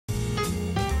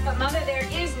Mother, there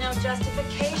is no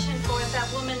justification for it. That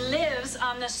woman lives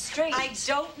on the street. I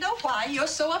don't know why you're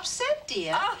so upset,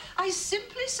 dear. Oh. I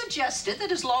simply suggested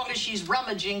that as long as she's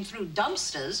rummaging through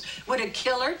dumpsters, would it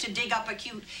kill her to dig up a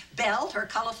cute belt or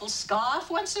colorful scarf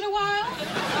once in a while?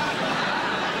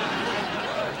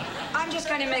 I'm just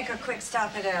going to make a quick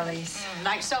stop at Ellie's.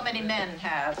 Like so many men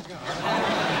have. There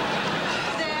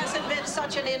hasn't been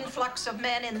such an influx of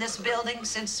men in this building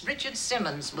since Richard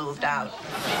Simmons moved out.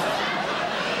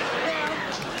 Well,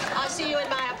 I'll see you in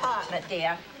my apartment,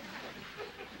 dear.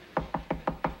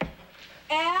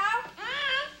 Al?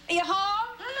 Are you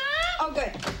home? Oh,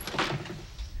 good.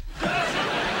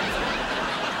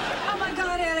 Oh, my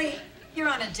God, Ellie. You're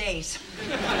on a date.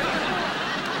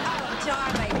 Oh,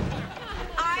 darling.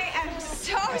 I am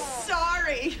so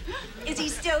sorry. Is he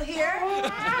still here?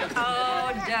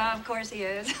 Oh, duh, of course he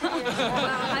is. Well,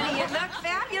 honey, you look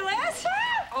fabulous.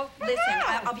 Oh, listen,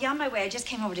 I'll be on my way. I just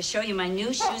came over to show you my new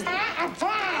shoes.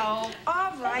 Oh,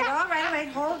 all right.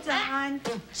 Hold on.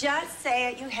 Just say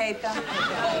it. You hate them.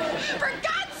 Oh, for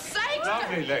God's sake!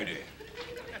 Lovely lady.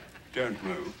 Don't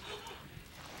move.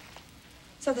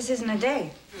 So this isn't a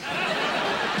date?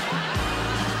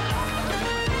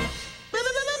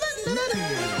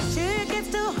 She gets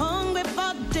too hungry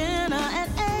for dinner at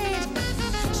 8.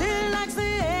 She likes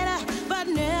theater, but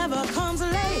never comes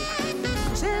late.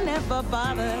 She never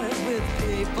bothers with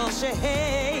people she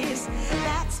hates.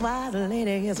 That's why the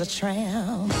lady is a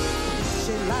tramp.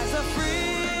 She likes a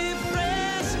free,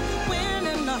 fresh wind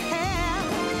in her hair.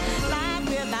 Life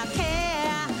without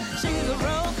care. She's a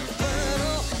rope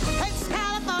turtle. Hates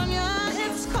California.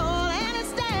 It's cold and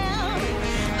it's damp.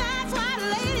 That's why the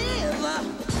lady is a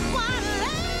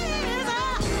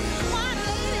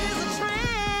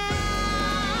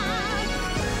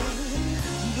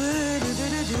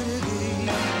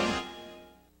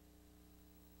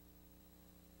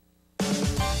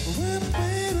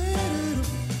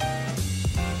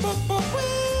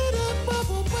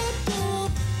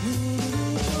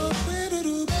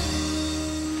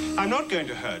I'm not going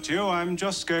to hurt you. I'm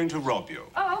just going to rob you.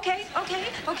 Oh, okay.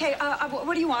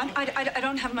 What do you want? I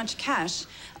don't have much cash.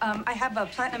 I have a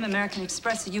Platinum American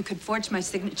Express that you could forge my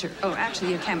signature. Oh,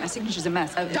 actually, you can't. My signature's a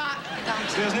mess. Doc.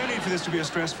 There's no need for this to be a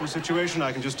stressful situation.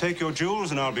 I can just take your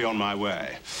jewels and I'll be on my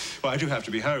way. Well, I do have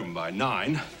to be home by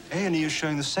 9. A&E is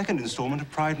showing the second installment of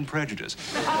Pride and Prejudice.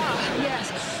 Oh,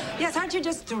 yes. Yes, aren't you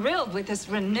just thrilled with this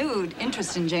renewed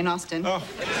interest in Jane Austen? Oh,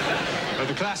 but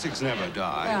the classics never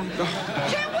die.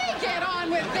 Can we get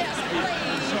on with this,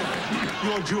 please? So,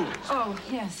 your jewels. Oh,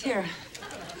 yes, here.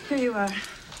 Here you are.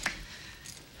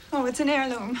 Oh, it's an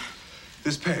heirloom.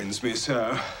 This pains me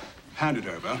so. Hand it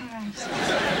over. All right.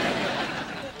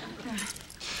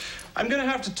 I'm going to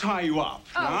have to tie you up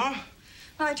now.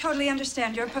 Well, I totally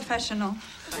understand. You're a professional.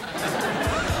 I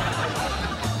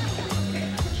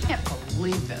can't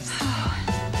believe this.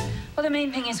 Well, the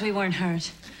main thing is we weren't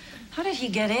hurt. How did he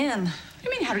get in? What do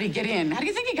you mean, how did he get in? How do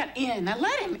you think he got in? I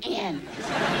let him in.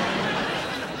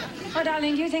 Oh,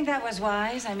 darling, do you think that was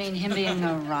wise? I mean, him being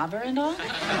a robber and all?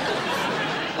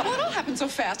 Well, it all happened so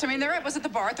fast. I mean, there I was at the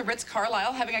bar at the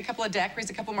Ritz-Carlisle having a couple of daiquiris,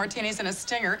 a couple martinis, and a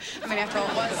stinger. I mean, after all,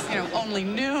 it was, only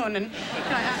noon. And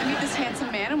I meet this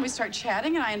handsome man, and we start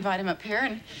chatting, and I invite him up here,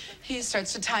 and he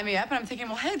starts to tie me up, and I'm thinking,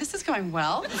 well, hey, this is going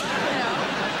well,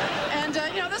 And,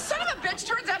 the son of a bitch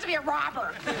turns out to be a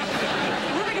robber. What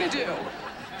are we gonna do?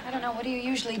 I don't know. What do you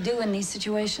usually do in these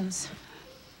situations?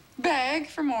 Beg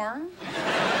for more.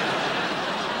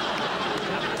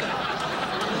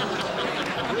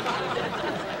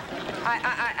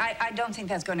 I don't think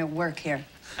that's going to work here.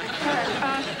 All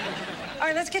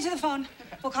right, let's get to the phone.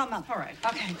 We'll call Mom. All right.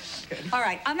 Okay. Good. All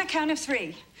right, on the count of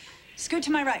 3. Scoot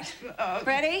to my right.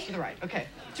 Ready? To the right, okay.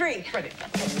 3. Ready. Come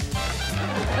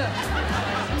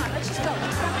on, let's just go.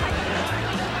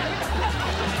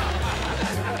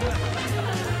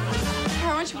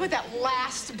 Why don't you put that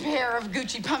last pair of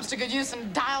Gucci pumps to good use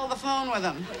and dial the phone with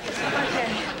them?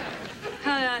 Okay.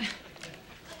 Hold on.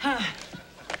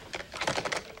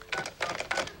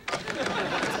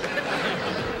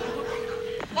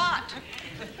 What?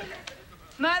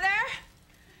 Mother?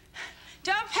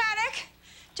 Don't panic.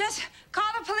 Just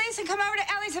call the police and come over to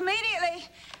Ellie's immediately.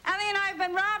 Ellie and I have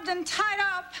been robbed and tied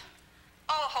up.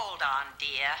 Oh, hold on,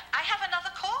 dear. I have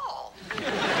another call.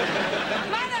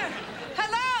 Mother!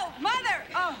 Hello? Mother!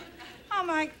 Oh,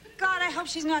 my God, I hope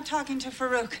she's not talking to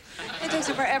Farouk. It takes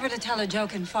her forever to tell a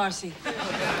joke in Farsi.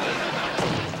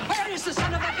 Where is the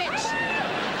son of a bitch?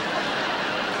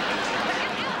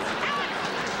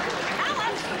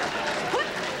 Alan! Put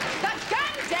the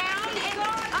gun down and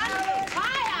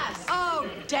untie us! Oh,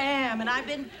 damn, and I've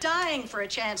been dying for a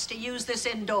chance to use this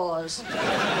indoors.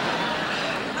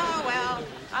 Oh,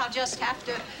 I'll just have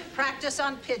to practice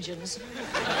on pigeons.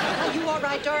 Are you all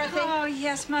right, Dorothy? Oh,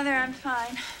 yes, Mother, I'm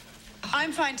fine.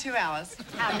 I'm fine too, Alice.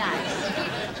 How nice.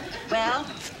 Well,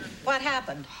 what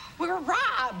happened? We were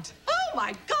robbed. Oh,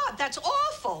 my God, that's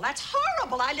awful. That's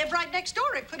horrible. I live right next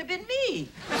door. It could have been me.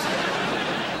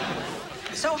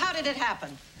 So how did it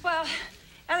happen? Well,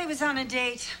 Ellie was on a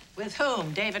date. With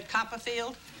whom? David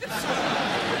Copperfield?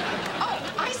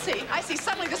 Oh, I see. I see.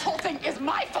 Suddenly this whole thing is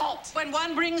my fault. When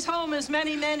one brings home as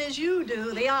many men as you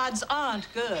do, the odds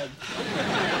aren't good.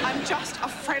 I'm just a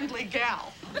friendly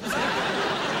gal.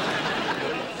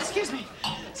 Excuse me.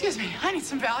 Excuse me. I need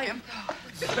some Valium.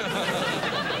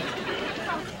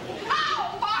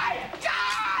 Oh, my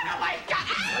God! Oh, my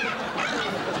God!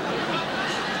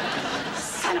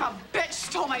 Son of a bitch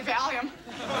stole my Valium.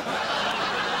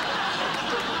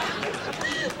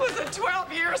 It was a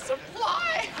 12-year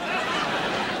supply.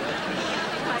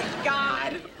 My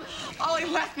God. All he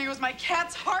left me was my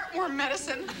cat's heartworm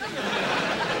medicine.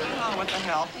 Oh, what the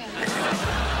hell?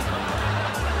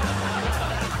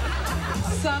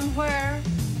 Somewhere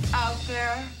out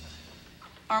there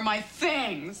are my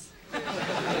things.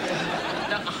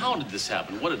 Now, how did this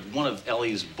happen? What did one of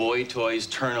Ellie's boy toys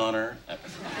turn on her?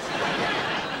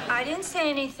 I didn't say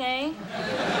anything.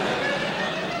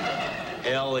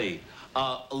 Ellie,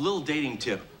 a little dating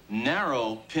tip.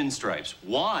 Narrow pinstripes,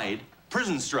 wide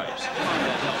prison stripes.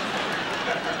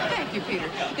 Thank you, Peter.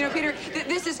 You know, Peter,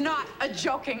 this is not a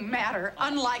joking matter,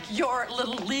 unlike your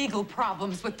little legal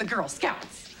problems with the Girl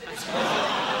Scouts.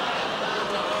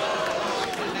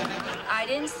 I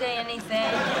didn't say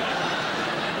anything.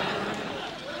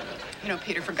 You know,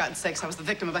 Peter, for God's sakes, I was the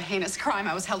victim of a heinous crime.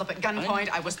 I was held up at gunpoint.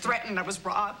 I was threatened. I was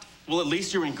robbed. Well, at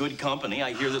least you're in good company.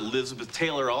 I hear that Elizabeth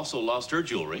Taylor also lost her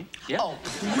jewelry. Yeah. Oh,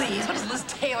 please. What does Liz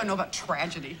Taylor know about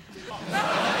tragedy?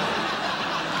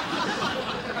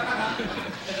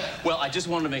 Well, I just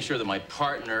wanted to make sure that my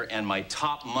partner and my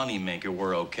top money maker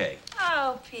were okay.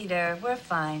 Oh, Peter, we're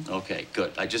fine. Okay,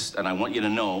 good. And I want you to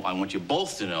know, I want you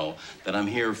both to know that I'm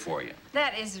here for you.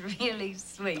 That is really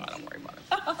sweet. Oh, don't worry about it.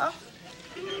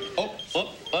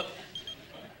 Oh.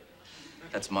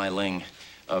 That's my Ling.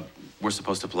 We're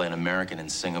supposed to play an American in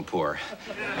Singapore.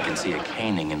 I can see a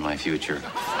caning in my future.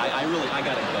 I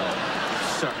gotta go.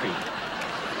 Sorry.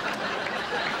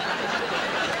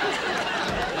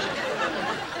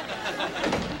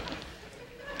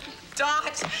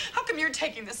 Dot, how come you're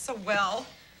taking this so well?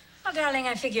 Oh, darling,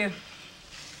 I figure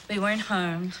we weren't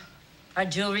harmed. Our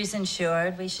jewelry's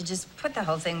insured. We should just put the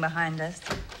whole thing behind us.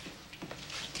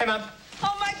 Hey, Mom.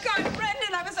 Oh, my God,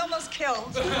 Brendan, I was almost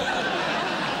killed.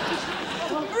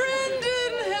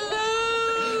 Brendan, hello.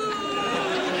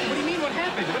 What do you mean, what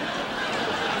happened?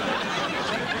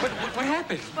 What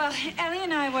happened? Well, Ellie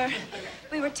and I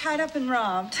we were tied up and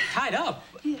robbed. Tied up?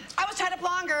 I was tied up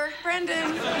longer.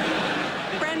 Brendan.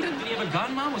 Brendan. Did he have a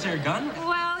gun, Mom? Was there a gun?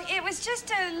 Well, it was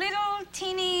just a little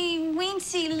teeny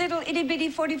weensy little itty bitty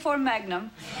 44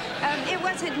 Magnum. It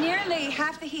wasn't nearly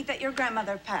half the heat that your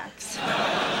grandmother packs.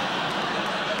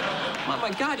 Oh,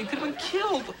 my God, you could have been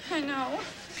killed. I know.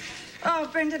 Oh,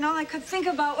 Brendan, all I could think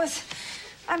about was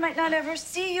I might not ever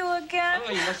see you again.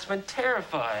 Oh, you must have been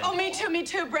terrified. Oh, me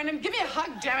too, Brendan. Give me a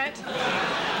hug, damn it.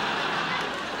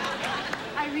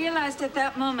 I realized at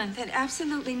that moment that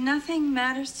absolutely nothing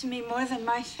matters to me more than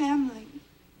my family.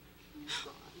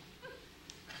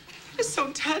 It's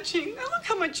so touching. Look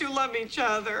how much you love each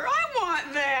other. I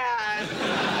want that.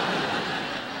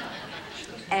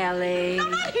 Ellie. No,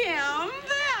 not him.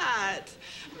 That.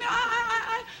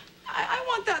 I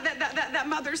want that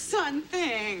mother-son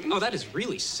thing. Oh, that is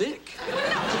really sick. No.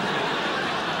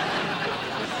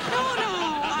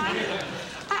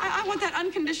 I want that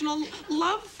unconditional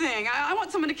love thing. I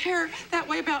want someone to care that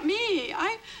way about me.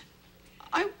 I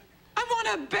want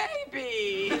a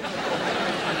baby.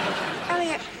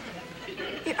 Elliot,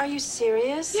 are you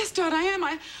serious? Yes, Dot, I am.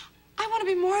 I want to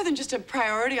be more than just a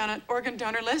priority on an organ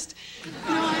donor list. You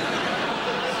know,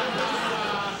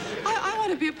 I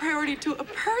want to be a priority to a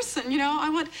person, you know? I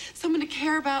want someone to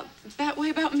care that way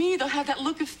about me. They'll have that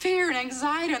look of fear and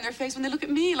anxiety on their face when they look at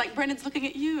me, like Brendan's looking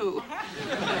at you.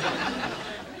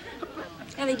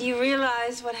 Ellie, do you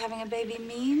realize what having a baby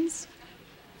means?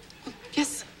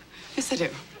 Yes, I do.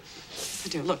 Yes, I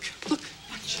do. Look.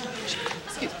 Excuse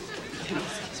me.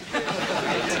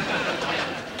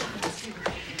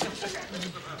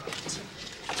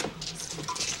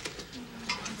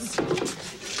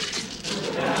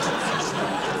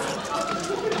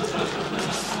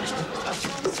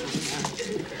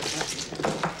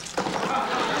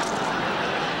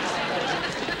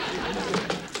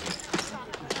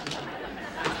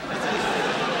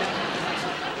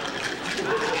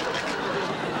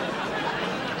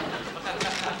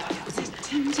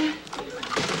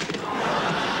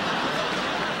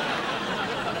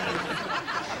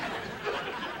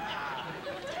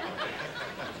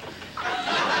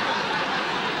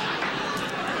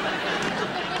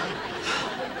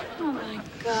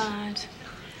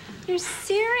 You're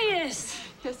serious.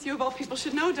 Yes, you of all people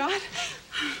should know, Dot.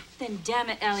 Then damn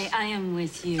it, Ellie, I am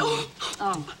with you.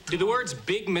 Oh. Do the words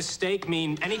big mistake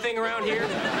mean anything around here? I'm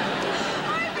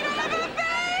gonna have a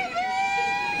baby!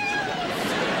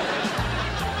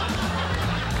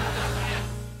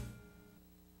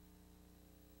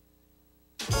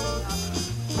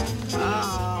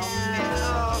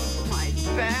 Oh, my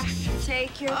back.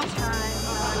 Take your time.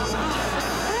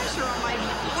 Pressure on my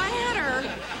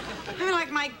bladder. I mean,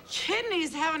 like, my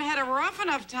kidneys haven't had a rough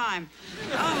enough time.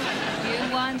 Oh.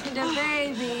 You wanted a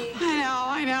baby.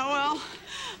 I know. Well,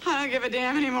 I don't give a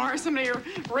damn anymore. Somebody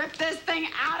rip this thing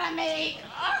out of me.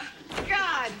 Oh,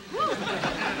 God.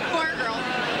 Poor girl.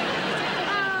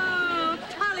 Oh,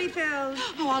 Hollyfield.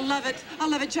 Oh, I'll love it. I'll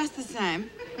love it just the same.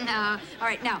 No. All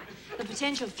right, now, the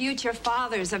potential future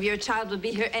fathers of your child will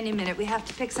be here any minute. We have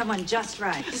to pick someone just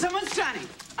right. Someone stunning.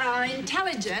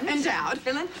 Intelligent. Endowed.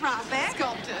 Philanthropic.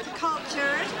 Sculpted.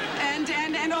 Cultured. And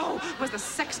oh, was the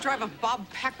sex drive of Bob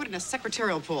Packwood in a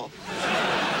secretarial pool.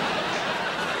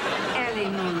 Ellie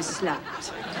Moonslut.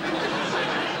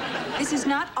 This is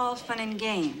not all fun and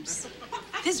games.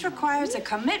 This requires a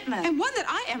commitment. And one that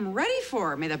I am ready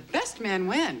for. May the best man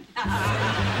win.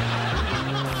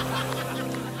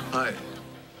 Hi,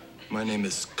 my name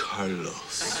is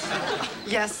Carlos.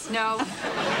 Yes. No.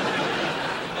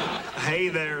 Hey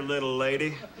there, little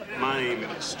lady. My name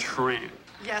is Trent.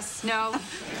 Yes. No.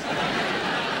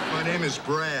 My name is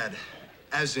Brad,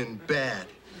 as in bad,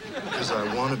 because I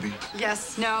want to be.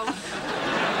 Yes. No.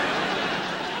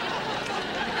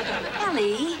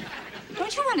 Ellie,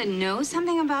 don't you want to know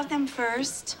something about them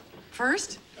first?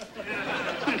 First?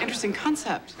 What an interesting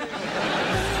concept.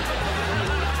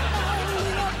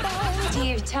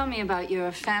 Steve, tell me about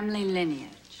your family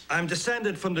lineage. I'm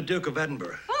descended from the Duke of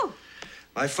Edinburgh. Oh.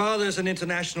 My father's an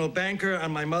international banker,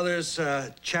 and my mother's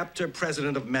chapter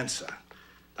president of Mensa.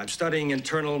 I'm studying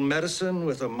internal medicine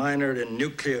with a minor in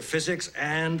nuclear physics,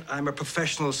 and I'm a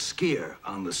professional skier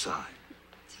on the side.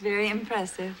 It's very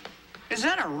impressive. Is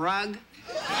that a rug?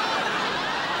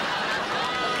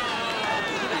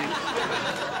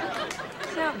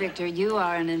 So, Victor, you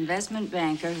are an investment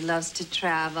banker who loves to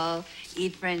travel,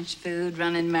 eat French food,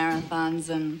 run in marathons,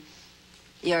 and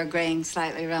you're graying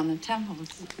slightly around the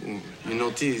temples. You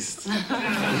noticed.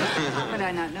 How would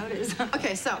I not notice?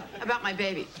 Okay, so, about my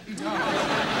baby. Do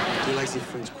you like the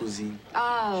French cuisine?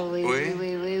 Oh, oui.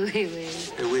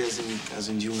 Oui, as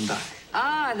in you and I.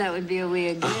 Ah, that would be a oui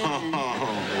again. Oh,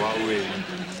 wow, oui.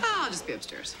 I'll just be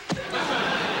upstairs.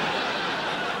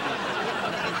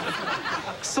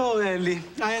 So, Ellie,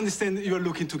 I understand you're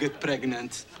looking to get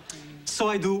pregnant. So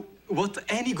I do what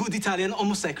any good Italian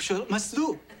homosexual must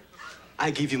do. I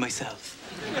give you myself.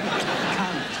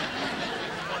 Come.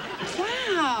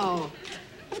 Wow.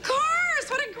 Of course.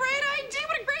 What a great idea.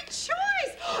 What a great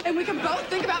choice. And we can both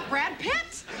think about Brad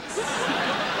Pitt.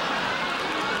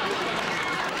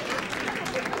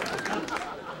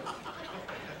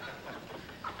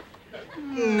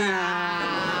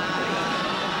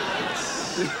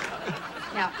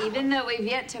 Now, even though we've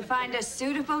yet to find a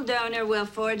suitable donor, we'll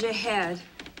forge ahead.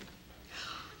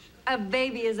 A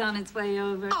baby is on its way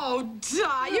over. Oh,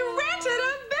 Di, you rented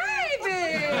a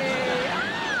baby!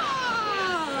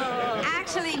 Oh.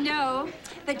 Actually, no.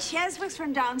 The Cheswicks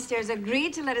from downstairs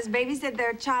agreed to let us babysit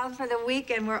their child for the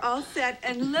weekend. We're all set.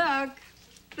 And look,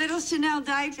 little Chanel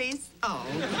diapers. Oh.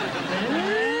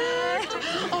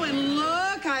 Oh, and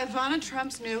look, Ivana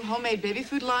Trump's new homemade baby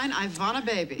food line, Ivana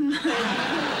Baby.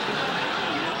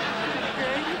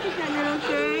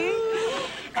 Okay.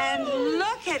 And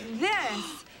look at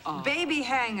this. Baby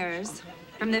hangers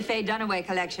from the Faye Dunaway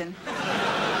collection.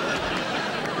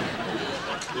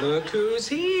 Look who's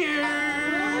here.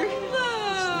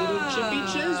 Little Chippy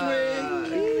Cheswick.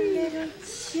 Little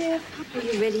Chip, are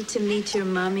you ready to meet your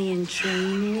mommy in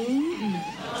training?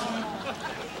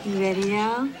 You ready,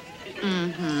 Al?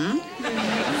 Mm-hmm.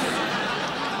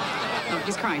 Oh,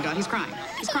 he's crying, Dot. He's crying.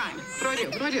 He's crying. What do?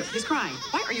 What do I do? He's crying.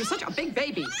 Why are you such a big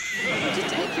baby? Just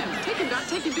take him. Take him, Dot.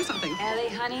 Take him. Do something. Ellie,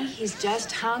 honey, he's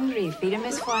just hungry. Feed him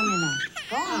his formula.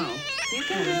 Go on. Oh. You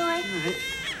can do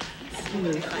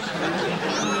it.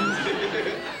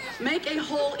 Make a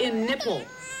hole in nipple.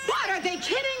 What? Are they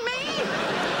kidding me?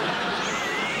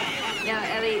 Now,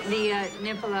 Ellie, the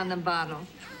nipple on the bottle.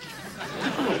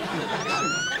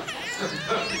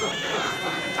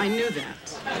 I knew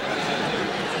that.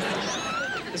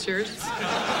 This yours?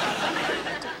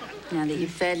 Now that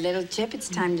you've fed little Chip, it's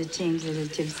time to change little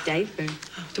Chip's diaper.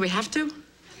 Do we have to?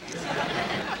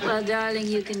 Well, darling,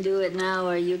 you can do it now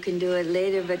or you can do it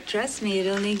later, but trust me, it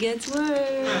only gets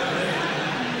worse.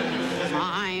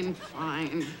 Fine,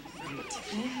 fine.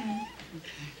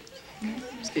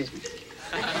 Excuse me.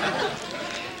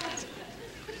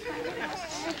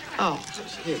 Oh,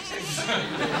 jeez.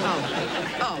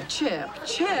 Oh, Chip.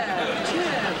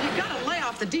 You gotta lay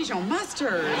off the Dijon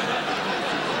mustard.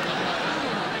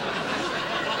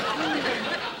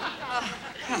 Oh,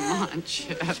 come on,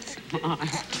 Chip. Come on.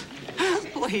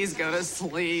 Please go to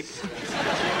sleep.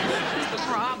 What's the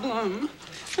problem?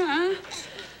 Huh?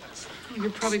 You're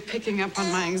probably picking up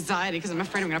on my anxiety because I'm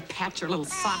afraid I'm gonna patch your little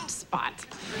soft spot.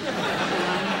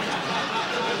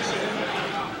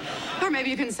 Or maybe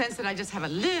you can sense that I just have a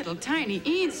little tiny,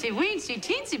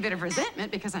 teensy bit of resentment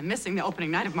because I'm missing the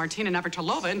opening night of Martina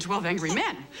Navratilova in 12 Angry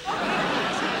Men.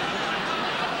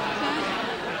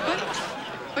 What?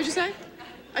 What'd you say?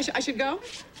 I should go?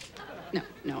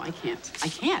 No, I can't. I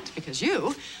can't because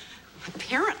you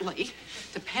apparently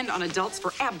depend on adults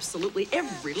for absolutely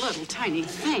every little tiny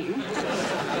thing.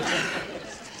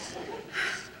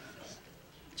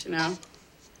 But you know,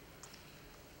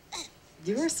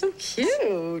 you are so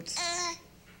cute.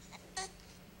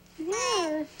 You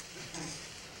are.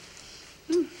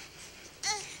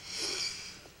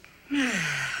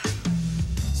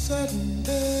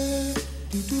 Sunday,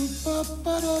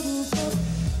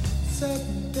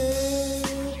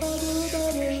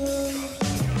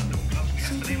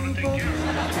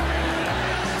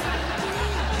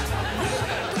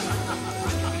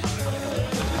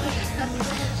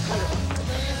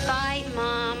 Bye,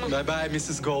 Mom. Bye-bye,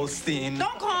 Mrs. Goldstein.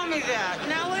 Don't call me that.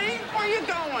 Nellie, where are you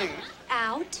going?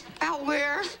 Out. Out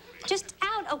where? Just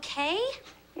out, okay?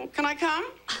 Well, can I come?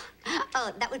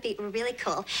 Oh, that would be really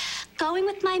cool. Going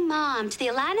with my mom to the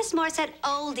Alanis Morissette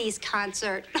Oldies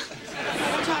concert.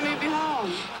 What time will you be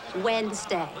home?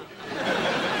 Wednesday.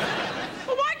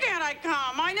 Well, why can't I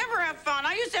come? I never have fun.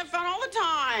 I used to have fun all the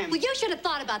time. Well, you should have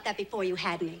thought about that before you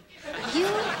had me. You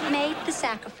made the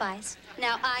sacrifice.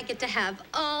 Now I get to have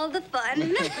all the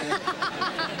fun.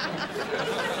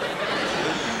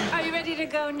 Are you ready to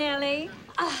go, Nellie?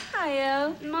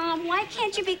 Hi-yo. Mom, why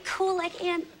can't you be cool like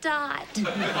Aunt Dot?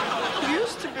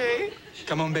 Used to be.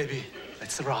 Come on, baby.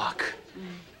 Let's rock.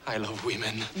 I love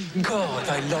women. God,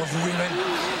 I love women.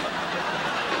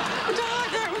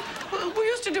 Dad, we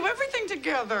used to do everything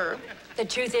together. The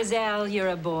truth is, Al, you're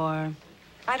a bore.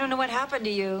 I don't know what happened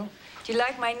to you. Do you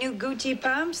like my new Gucci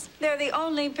pumps? They're the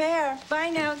only pair. Bye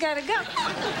now, gotta go.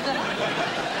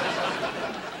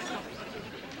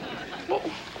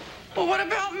 Well, what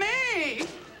about me?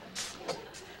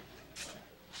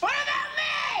 What about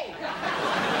me?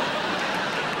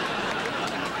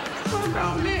 What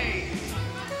about me?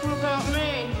 What about me?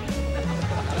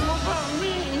 What about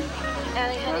me?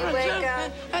 Ellie, honey, wake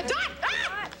up. Dot!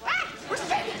 Where's the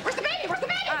baby? Where's the baby? Where's the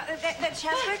baby? The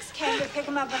Cheswicks came to pick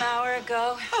him up an hour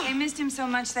ago. They missed him so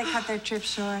much they cut their trip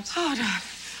short. Oh, Dot.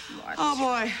 Oh,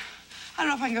 boy. I don't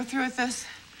know if I can go through with this.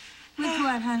 With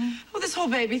what, honey? Well, this whole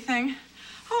baby thing.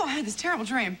 Oh, I had this terrible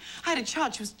dream. I had a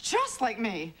child. She was just like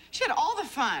me. She had all the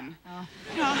fun. Oh.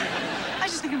 You know, I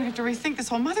just think I'm going to have to rethink this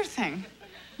whole mother thing.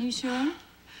 You sure?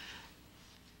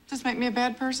 Does this make me a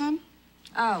bad person?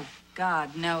 Oh,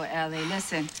 God, no, Ellie.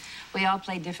 Listen, we all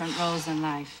play different roles in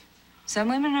life. Some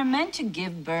women are meant to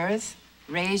give birth,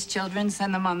 raise children,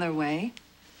 send them on their way.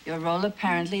 Your role,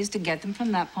 apparently, is to get them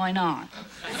from that point on.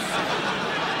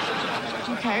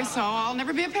 Okay, so I'll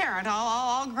never be a parent.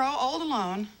 I'll grow old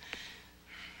alone.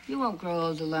 You won't grow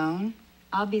old alone.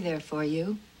 I'll be there for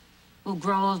you. We'll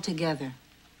grow old together.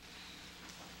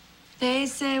 They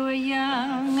say we're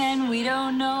young and we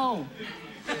don't know.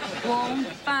 Won't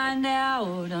find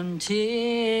out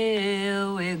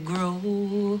until we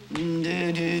grow. I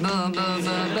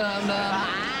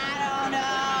don't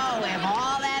know if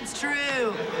all that's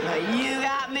true, but you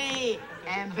got me,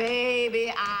 and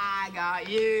baby, I got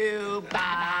you.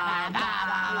 Ba ba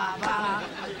ba ba,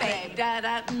 babe, da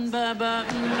da ba ba ba.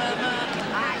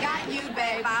 I got you,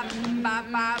 babe. Ba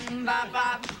ba ba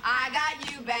ba. I got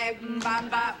you, babe. Ba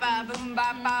ba ba boom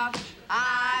ba ba.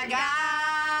 I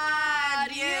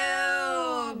got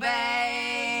you, babe.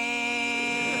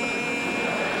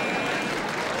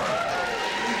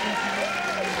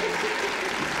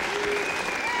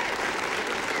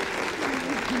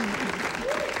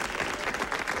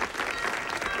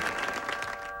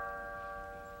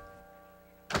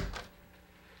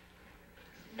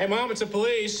 Hey, Mom, it's the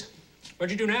police.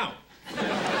 What'd you do now?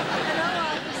 Hello,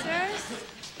 officers.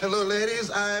 Hello, ladies.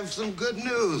 I have some good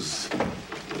news.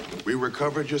 We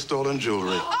recovered your stolen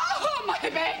jewelry. Oh, my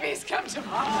baby's come to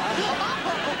mama.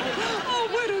 Oh,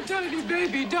 widow tiny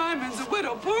baby diamonds and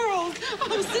widow pearls.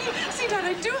 Oh, see, Dad,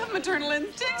 I do have maternal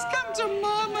instincts. Come to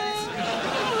mama.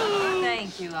 Oh.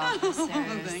 Thank you, officers.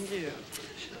 Oh, thank you.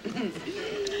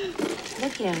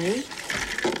 Look, Ellie.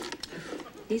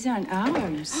 These aren't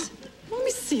ours. Let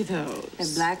me see those.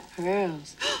 They're black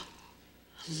pearls.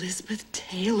 Elizabeth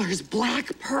Taylor's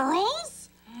black pearls?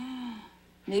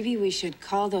 Maybe we should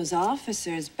call those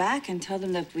officers back and tell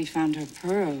them that we found her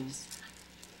pearls.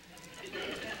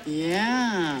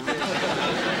 Yeah.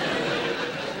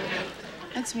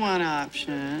 That's one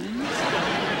option.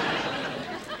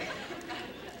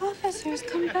 Officers,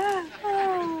 come back.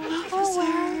 Oh,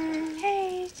 Officer.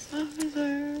 Hey.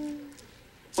 Officer.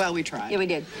 Well, we tried. Yeah, we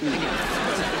did. We did. Now,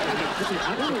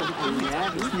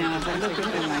 if I look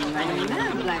at them,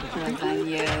 I'm black pearls on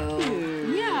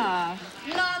you. Yeah.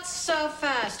 Not so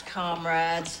fast,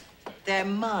 comrades. They're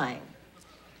mine.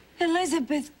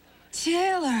 Elizabeth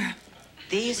Taylor.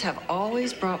 These have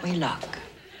always brought me luck.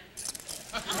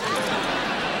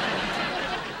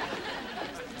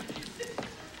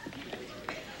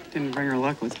 Didn't bring her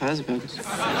luck with husbands.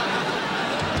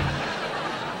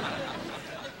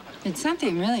 And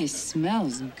something really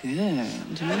smells good.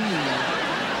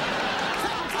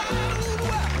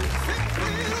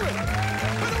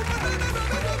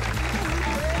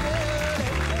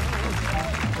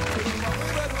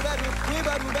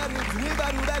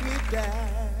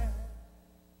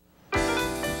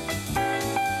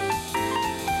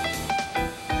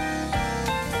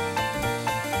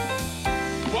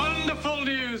 Wonderful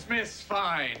news, Miss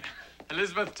Fine.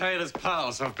 Elizabeth Taylor's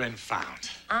pearls have been found.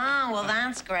 Oh, well,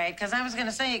 that's great, because I was going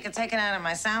to say you could take it out of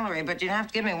my salary, but you'd have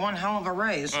to give me one hell of a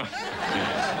raise. Oh,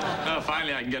 yes. Well,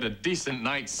 finally, I can get a decent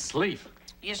night's sleep.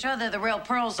 You sure they're the real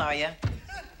pearls, are you?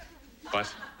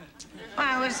 What? Well,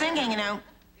 I was thinking, you know,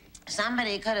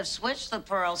 somebody could have switched the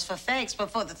pearls for fakes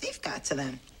before the thief got to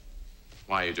them.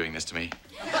 Why are you doing this to me?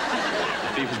 The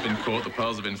thief has been caught, the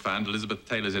pearls have been found, Elizabeth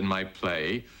Taylor's in my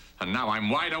play, and now I'm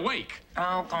wide awake.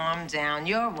 Oh, calm down.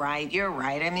 You're right.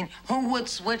 I mean, who would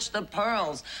switch the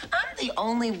pearls? I'm the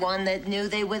only one that knew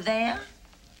they were there.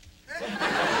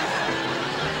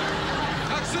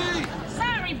 Taxi!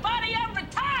 Sorry, buddy, I'm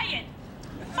retired.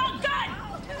 For good.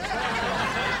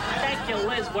 Thank you,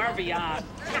 Liz, wherever you are.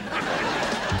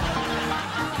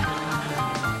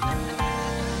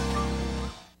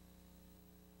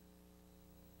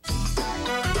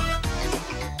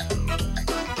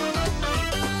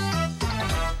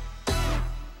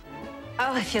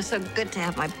 Oh, it feels so good to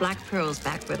have my black pearls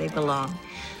back where they belong.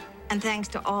 And thanks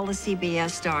to all the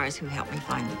CBS stars who helped me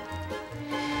find them.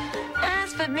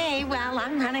 As for me, well,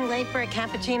 I'm running late for a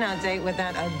cappuccino date with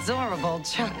that adorable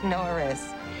Chuck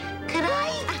Norris. Could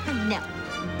I? No.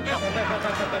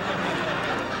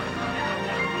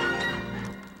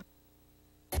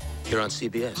 You're on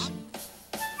CBS.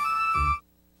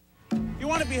 You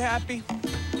want to be happy?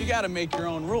 You got to make your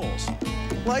own rules.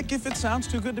 Like if it sounds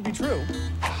too good to be true.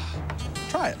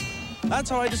 Try it. That's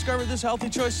how I discovered this Healthy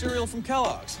Choice cereal from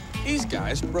Kellogg's. These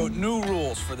guys wrote new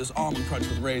rules for this almond crunch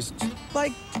with raisins.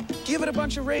 Like, give it a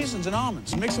bunch of raisins and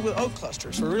almonds, mix it with oat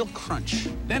clusters for a real crunch.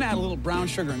 Then add a little brown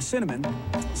sugar and cinnamon,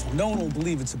 so no one will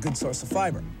believe it's a good source of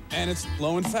fiber. And it's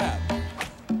low in fat.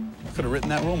 Could have written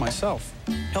that rule myself.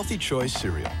 Healthy Choice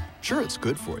cereal. Sure, it's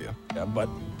good for you. Yeah, but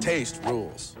taste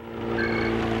rules.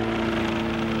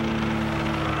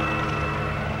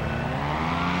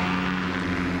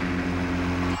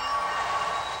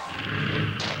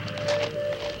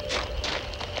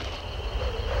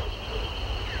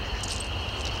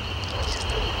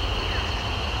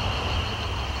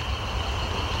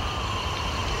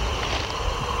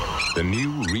 The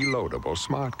new reloadable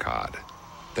smart card.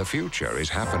 The future is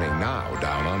happening now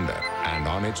down under and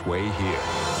on its way here.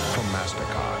 From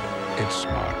MasterCard, it's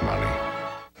smart money.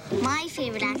 My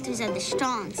favorite actors are the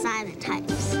strong, silent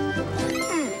types.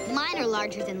 Mine are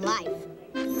larger than life.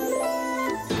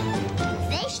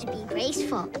 They should be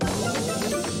graceful.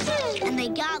 And they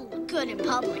gotta look good in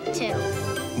public, too.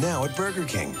 Now at Burger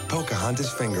King,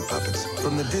 Pocahontas finger puppets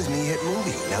from the Disney hit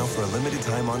movie. Now for a limited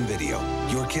time on video.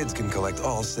 Your kids can collect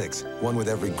all 6, one with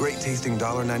every great-tasting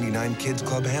 $1.99 Kids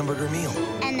Club hamburger meal.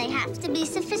 And they have to be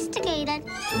sophisticated.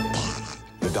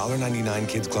 The $1.99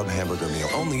 Kids Club hamburger meal,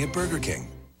 only at Burger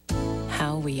King.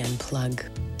 How we unplug.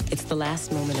 It's the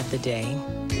last moment of the day.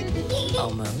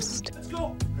 Almost. Let's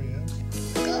go.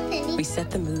 We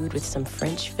set the mood with some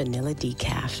French vanilla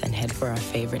decaf and head for our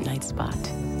favorite night spot.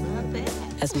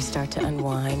 As we start to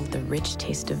unwind, the rich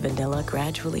taste of vanilla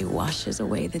gradually washes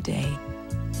away the day.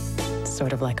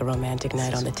 Sort of like a romantic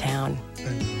night on the town.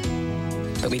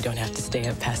 But we don't have to stay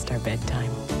up past our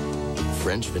bedtime.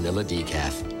 French vanilla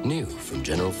decaf. New from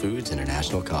General Foods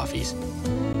International Coffees.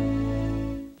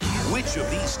 Which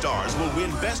of these stars will win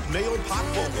Best Male Pop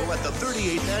Vocal at the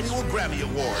 38th Annual Grammy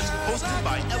Awards, hosted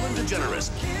by Ellen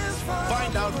DeGeneres?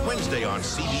 Find out Wednesday on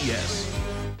CBS.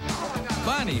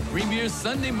 Bonnie premieres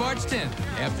Sunday, March 10th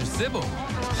after Sybil.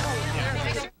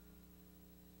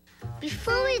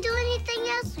 Before we do anything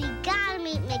else, we gotta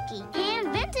meet Mickey. He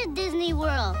invented Disney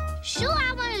World. Sure,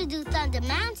 I want to do Thunder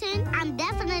Mountain. I'm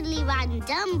definitely riding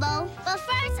Dumbo. But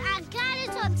first, I gotta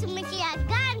talk to Mickey. I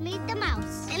gotta meet the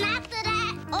mouse. And after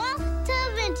that, off to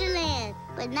Adventureland.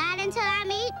 But not until I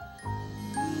meet...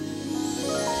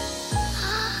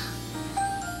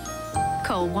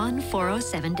 Call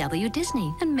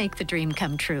 1-407-W-Disney and make the dream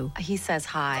come true. He says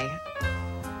hi.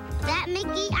 That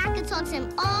Mickey, I could talk to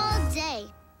him all day.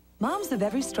 Moms of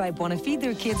every stripe want to feed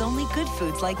their kids only good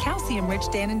foods like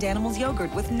calcium-rich Dan & Danimals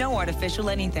yogurt with no artificial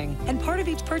anything. And part of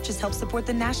each purchase helps support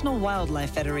the National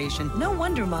Wildlife Federation. No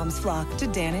wonder moms flock to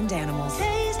Dan & Danimals.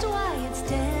 Taste why it's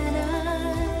Dana.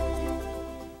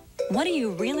 What are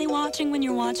you really watching when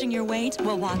you're watching your weight?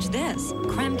 Well, watch this.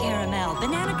 Creme caramel,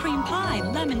 banana cream pie,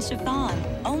 lemon chiffon.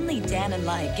 Only Dan &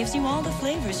 Light gives you all the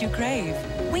flavors you crave.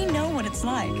 We know what it's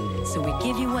like, so we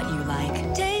give you what you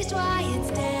like. Taste why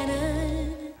it's Dana.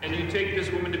 And you take this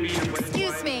woman to be your wife?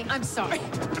 Excuse me. I'm sorry.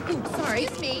 Sorry.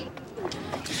 Excuse me.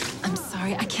 I'm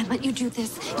sorry. I can't let you do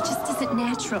this. It just isn't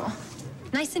natural.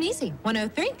 Nice and easy.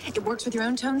 103. It works with your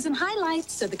own tones and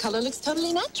highlights, so the color looks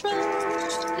totally natural.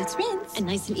 Let's rinse. And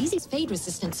nice and easy is fade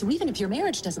resistant, so even if your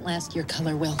marriage doesn't last, your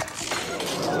color will.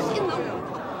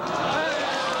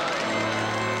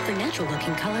 For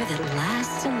natural-looking color that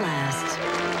lasts and lasts.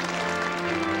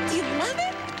 Do you love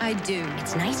it? I do.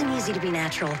 It's nice and easy to be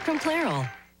natural from Clairol.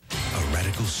 A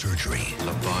radical surgery.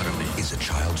 Lobotomy is a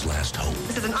child's last hope.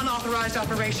 This is an unauthorized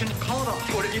operation. Call it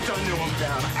off. What have you done to him,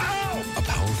 Dad? Ow! A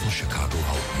powerful Chicago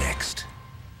hope next.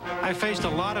 I faced a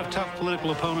lot of tough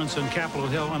political opponents on Capitol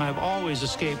Hill, and I've always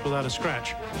escaped without a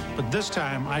scratch. But this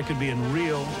time, I could be in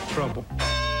real trouble.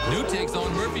 New takes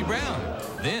on Murphy Brown.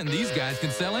 Then these guys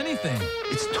can sell anything.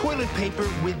 It's toilet paper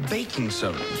with baking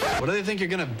soda. What do they think you're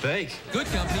gonna bake? Good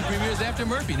Company premieres after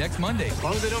Murphy next Monday. As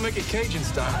long as they don't make it Cajun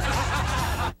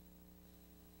style.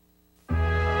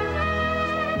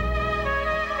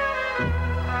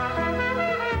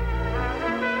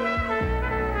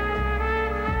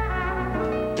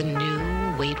 The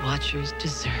new Weight Watchers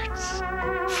desserts.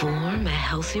 Form a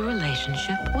healthy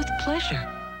relationship with pleasure.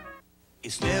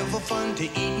 It's never fun to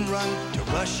eat and run, to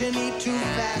rush and eat too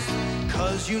fast,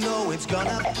 'cause you know it's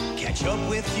gonna catch up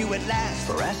with you at last.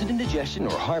 For acid indigestion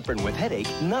or heartburn with headache,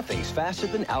 nothing's faster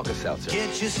than Alka-Seltzer.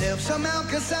 Get yourself some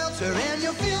Alka-Seltzer and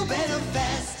you'll feel better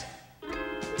fast.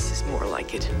 This is more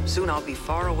like it. Soon I'll be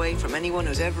far away from anyone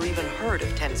who's ever even heard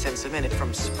of 10 cents a minute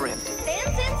from Sprint.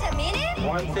 10 cents a minute?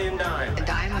 1 thin dime. A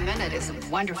dime a minute is a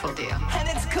wonderful deal. And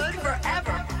it's good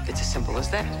forever. It's as simple as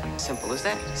that. Simple as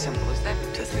that. Simple as that.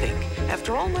 To think.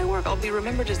 After all my work, I'll be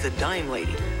remembered as the dime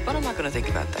lady. But I'm not going to think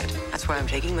about that. That's why I'm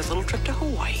taking this little trip to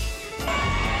Hawaii.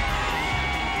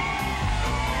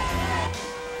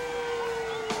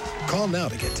 Call now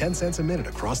to get 10 cents a minute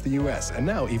across the U.S. and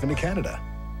now even to Canada.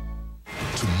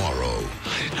 Tomorrow.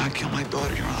 I did not kill my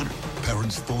daughter, Your Honor.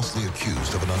 Parents falsely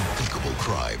accused of an unthinkable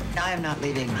crime. I am not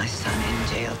leaving my son in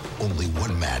jail. Only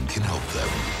one man can help them.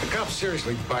 The cops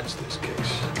seriously botched this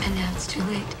case. And now it's too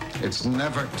late. It's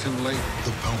never too late.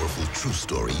 The powerful true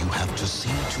story you have to see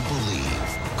to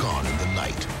believe. Gone in the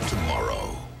Night,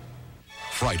 tomorrow.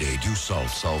 Friday, Due Salt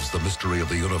solves the mystery of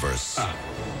the universe.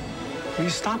 Will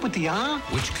you stop with the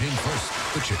Which came first,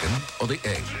 the chicken or the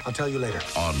egg? I'll tell you later.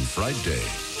 On Friday.